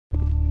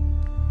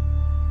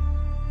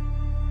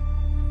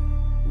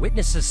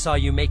Witnesses saw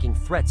you making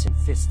threats in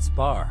Fist's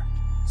bar.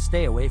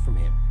 Stay away from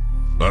him.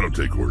 I don't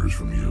take orders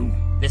from you.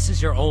 This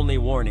is your only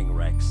warning,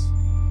 Rex.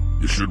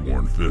 You should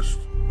warn Fist.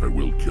 I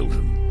will kill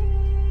him.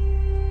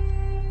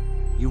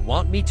 You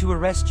want me to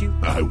arrest you?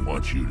 I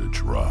want you to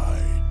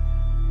try.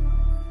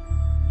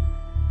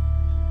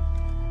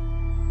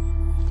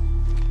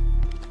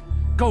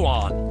 Go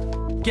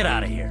on. Get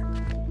out of here.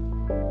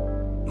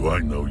 Do I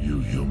know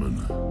you, human?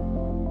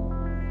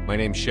 My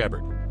name's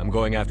Shepard. I'm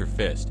going after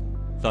Fist.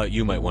 Thought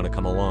you might want to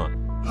come along.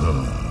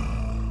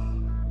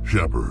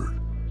 Shepard.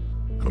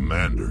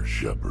 Commander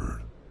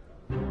Shepard.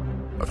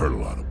 I've heard a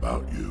lot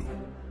about you.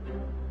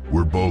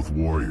 We're both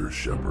warriors,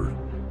 Shepard.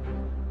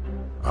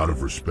 Out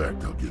of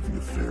respect, I'll give you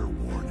a fair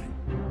warning.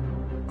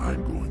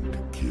 I'm going to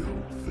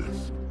kill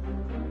Fist.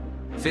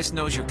 Fist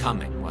knows you're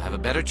coming. We'll have a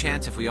better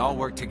chance if we all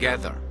work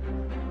together.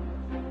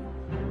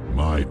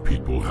 My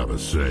people have a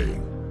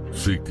saying.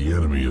 Seek the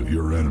enemy of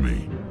your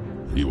enemy.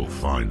 He will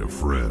find a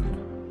friend.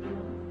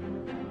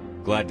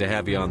 Glad to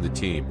have you on the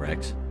team,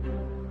 Rex.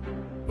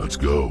 Let's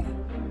go.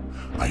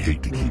 I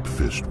hate to keep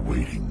Fist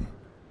waiting.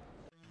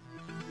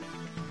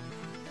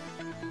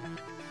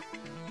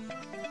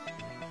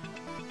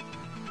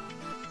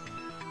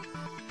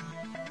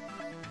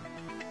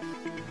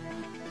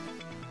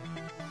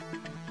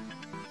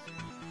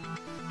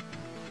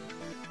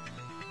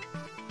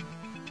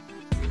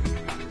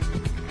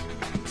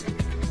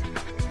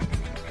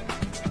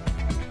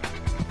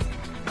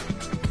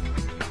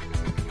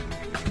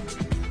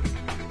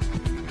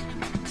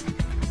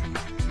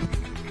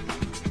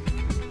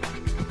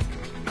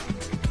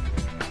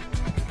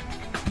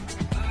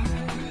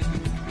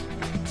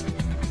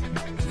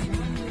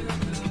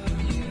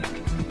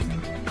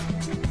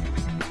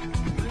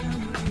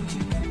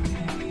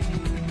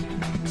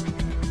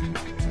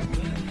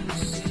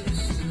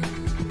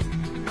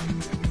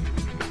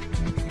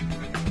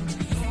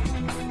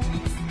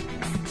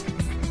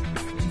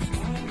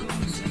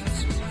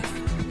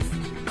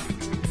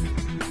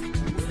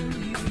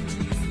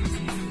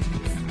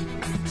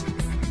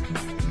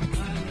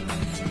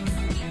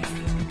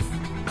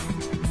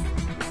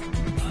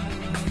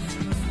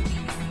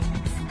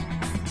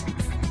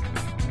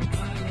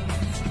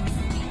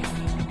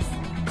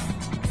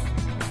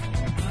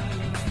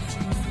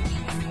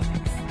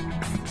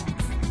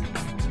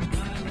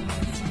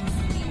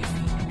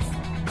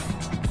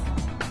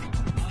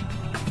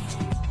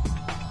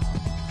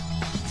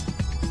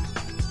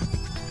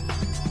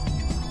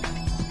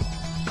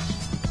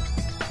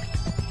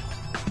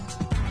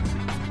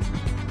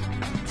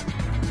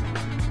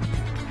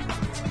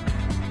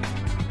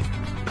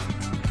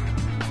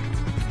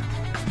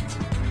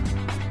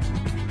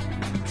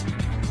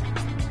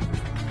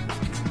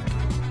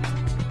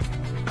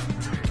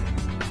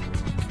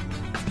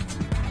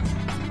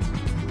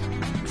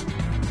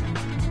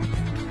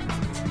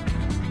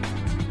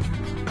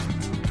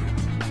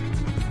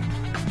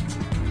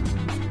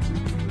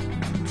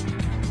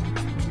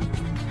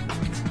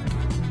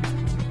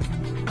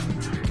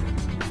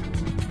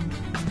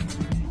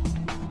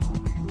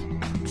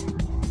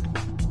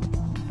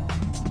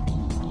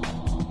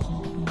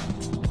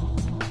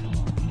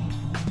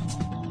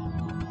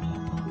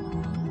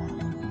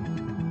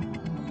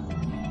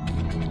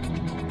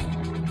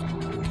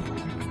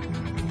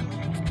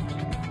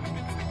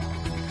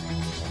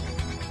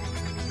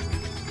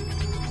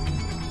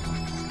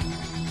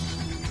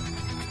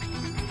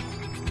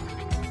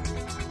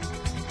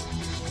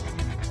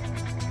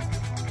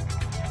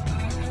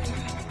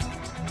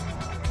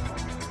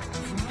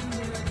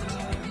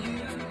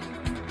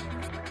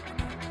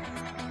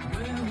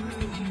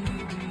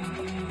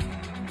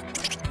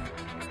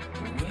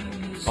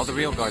 All the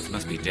real guards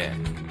must be dead.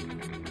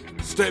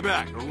 Stay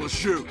back, or we'll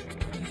shoot.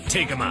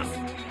 Take him out.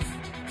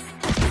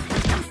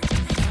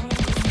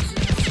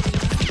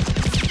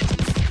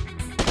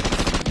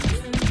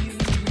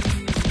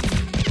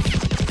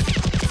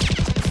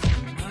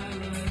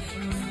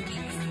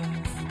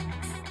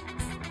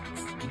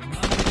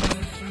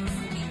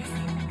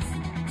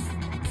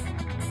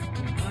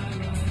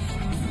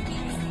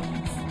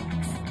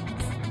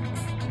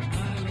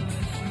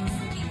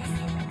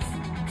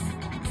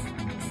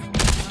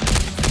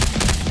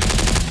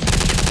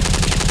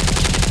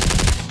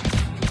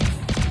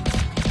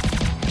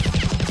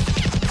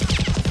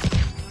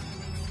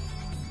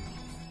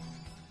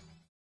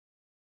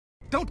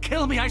 Don't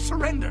kill me, I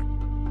surrender!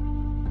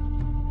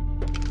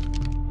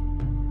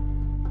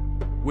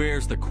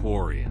 Where's the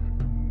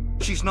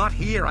Quarian? She's not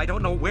here, I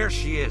don't know where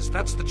she is,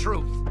 that's the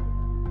truth.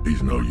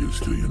 He's no use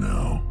to you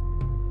now.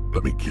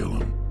 Let me kill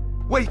him.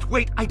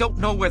 Wait, I don't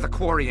know where the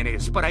Quarian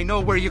is, but I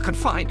know where you can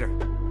find her.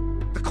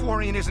 The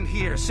Quarian isn't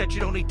here, said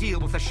you'd only deal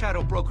with the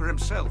Shadow Broker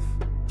himself.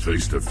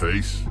 Face to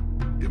face?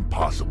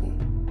 Impossible.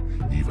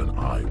 Even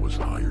I was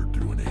hired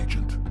through an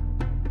agent.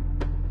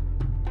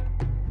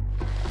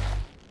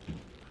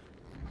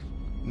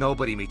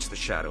 Nobody meets the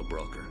Shadow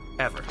Broker,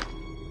 ever.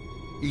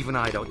 Even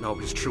I don't know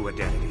his true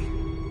identity.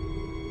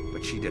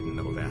 But she didn't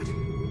know that.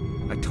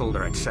 I told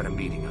her I'd set a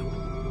meeting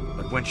up.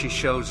 But when she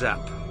shows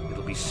up,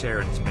 it'll be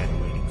Saren's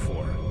men waiting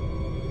for her.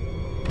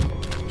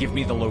 Give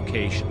me the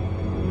location.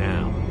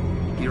 Now.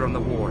 Here on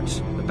the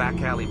wards, the back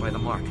alley by the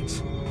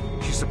markets.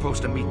 She's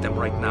supposed to meet them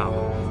right now.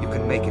 You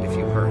can make it if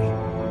you hurry.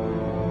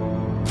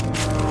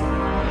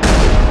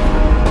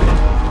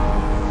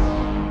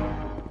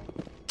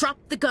 Drop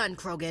the gun,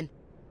 Krogan.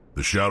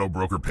 The Shadow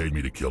Broker paid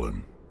me to kill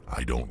him.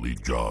 I don't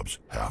leave jobs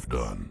half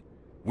done.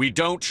 We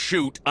don't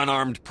shoot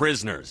unarmed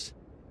prisoners.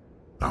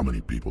 How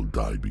many people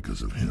died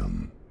because of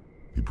him?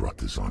 He brought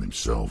this on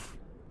himself.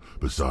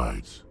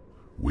 Besides,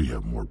 we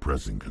have more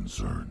pressing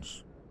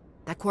concerns.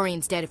 That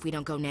Quarian's dead if we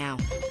don't go now.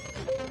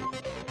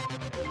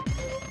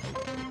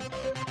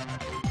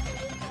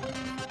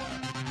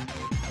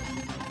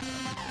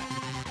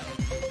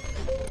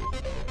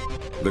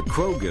 The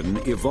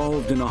Krogan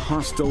evolved in a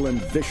hostile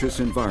and vicious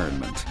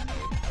environment.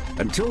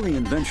 Until the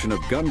invention of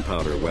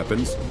gunpowder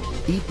weapons,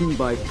 eaten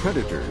by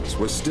predators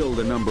was still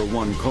the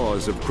 #1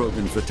 cause of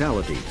Krogan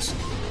fatalities.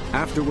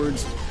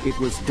 Afterwards, it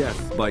was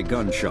death by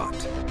gunshot.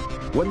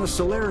 When the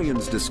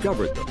Solarians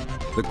discovered them,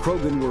 the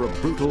Krogan were a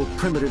brutal,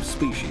 primitive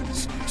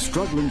species,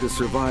 struggling to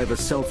survive a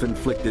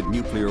self-inflicted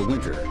nuclear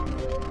winter.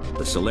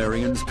 The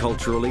Solarians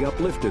culturally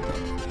uplifted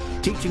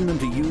them, teaching them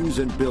to use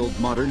and build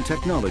modern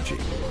technology,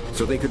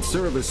 so they could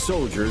serve as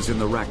soldiers in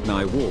the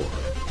Rachni War.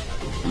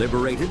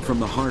 Liberated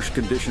from the harsh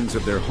conditions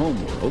of their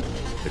homeworld,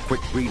 the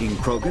quick-breeding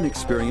Krogan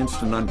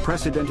experienced an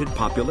unprecedented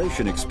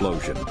population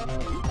explosion.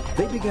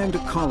 They began to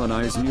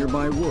colonize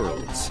nearby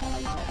worlds,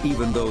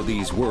 even though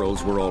these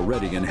worlds were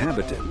already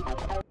inhabited.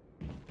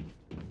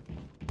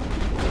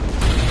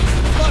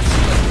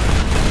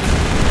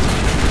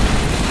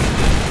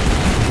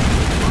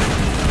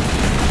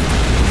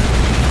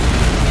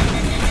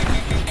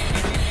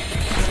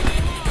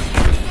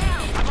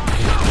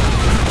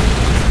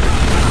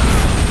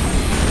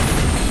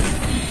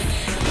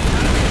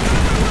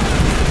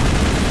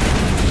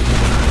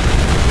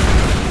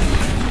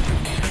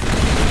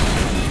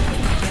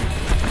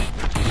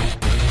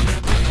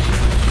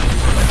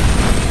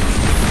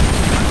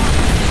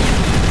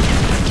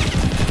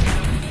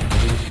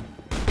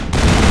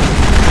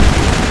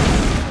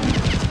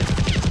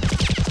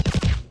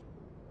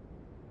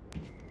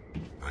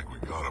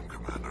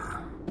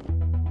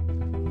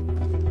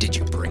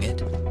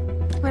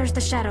 Where's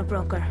the Shadow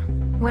Broker?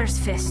 Where's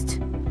Fist?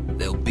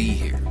 They'll be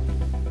here.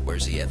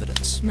 Where's the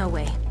evidence? No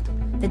way.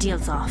 The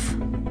deal's off.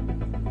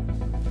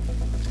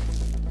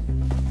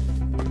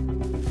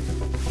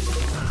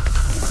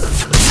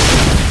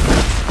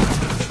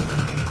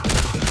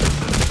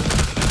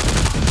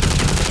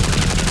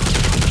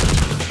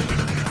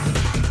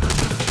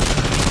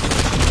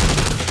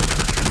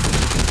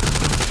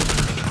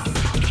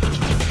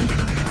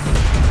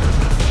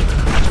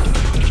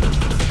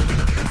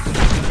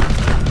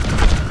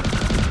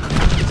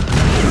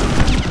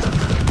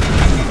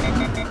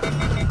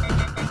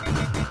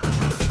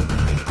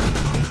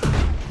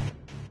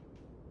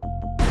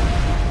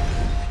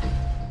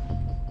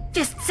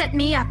 Set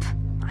me up.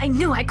 I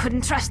knew I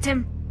couldn't trust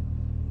him.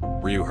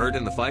 Were you hurt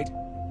in the fight?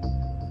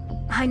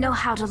 I know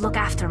how to look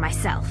after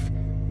myself.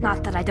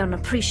 Not that I don't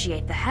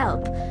appreciate the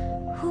help.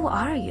 Who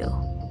are you?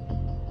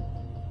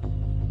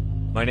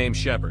 My name's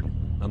Shepard.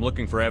 I'm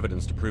looking for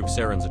evidence to prove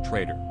Saren's a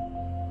traitor.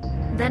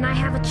 Then I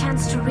have a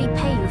chance to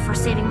repay you for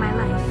saving my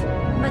life.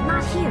 But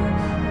not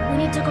here. We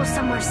need to go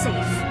somewhere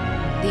safe.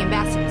 The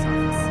ambassador's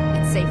office.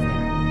 It's safe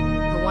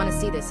there. He'll want to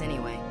see this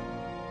anyway.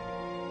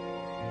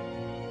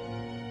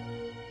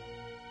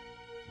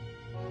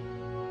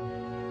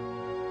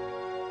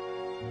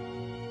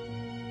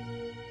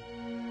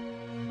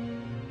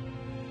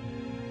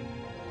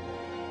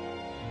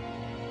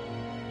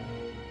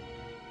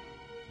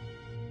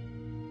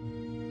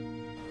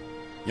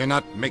 You're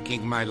not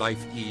making my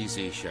life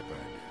easy, Shepard.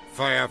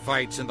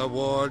 Firefights in the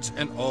wards,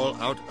 an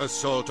all-out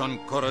assault on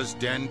Korra's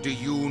den. Do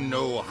you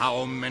know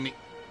how many...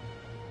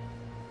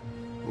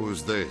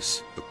 Who's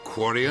this? The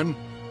Quarian?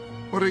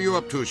 What are you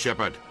up to,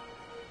 Shepard?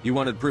 You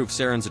wanted proof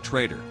Saren's a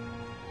traitor.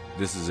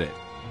 This is it.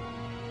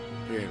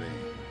 Really?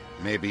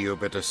 Maybe you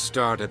better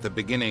start at the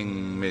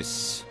beginning,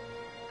 Miss...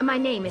 My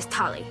name is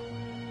Tali.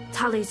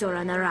 Tali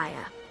Zora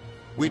Naraya.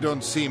 We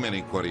don't see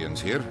many Quarians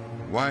here.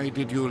 Why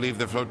did you leave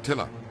the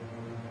flotilla?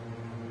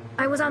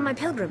 I was on my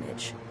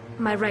pilgrimage.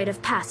 My rite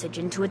of passage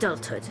into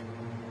adulthood.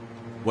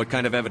 What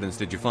kind of evidence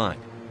did you find?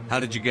 How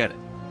did you get it?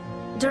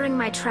 During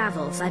my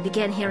travels, I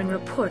began hearing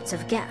reports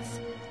of Geth.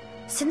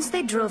 Since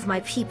they drove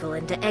my people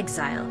into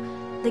exile,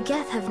 the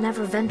Geth have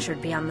never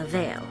ventured beyond the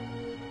Veil.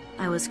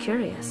 I was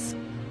curious.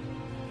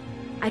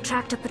 I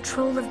tracked a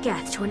patrol of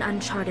Geth to an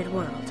uncharted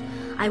world.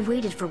 I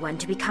waited for one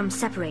to become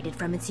separated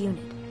from its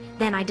unit.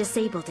 Then I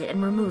disabled it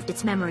and removed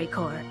its memory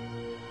core.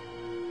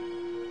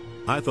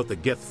 I thought the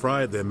Geth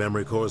fried their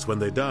memory cores when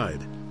they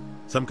died.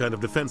 Some kind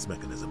of defense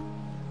mechanism.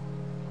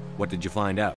 What did you find out?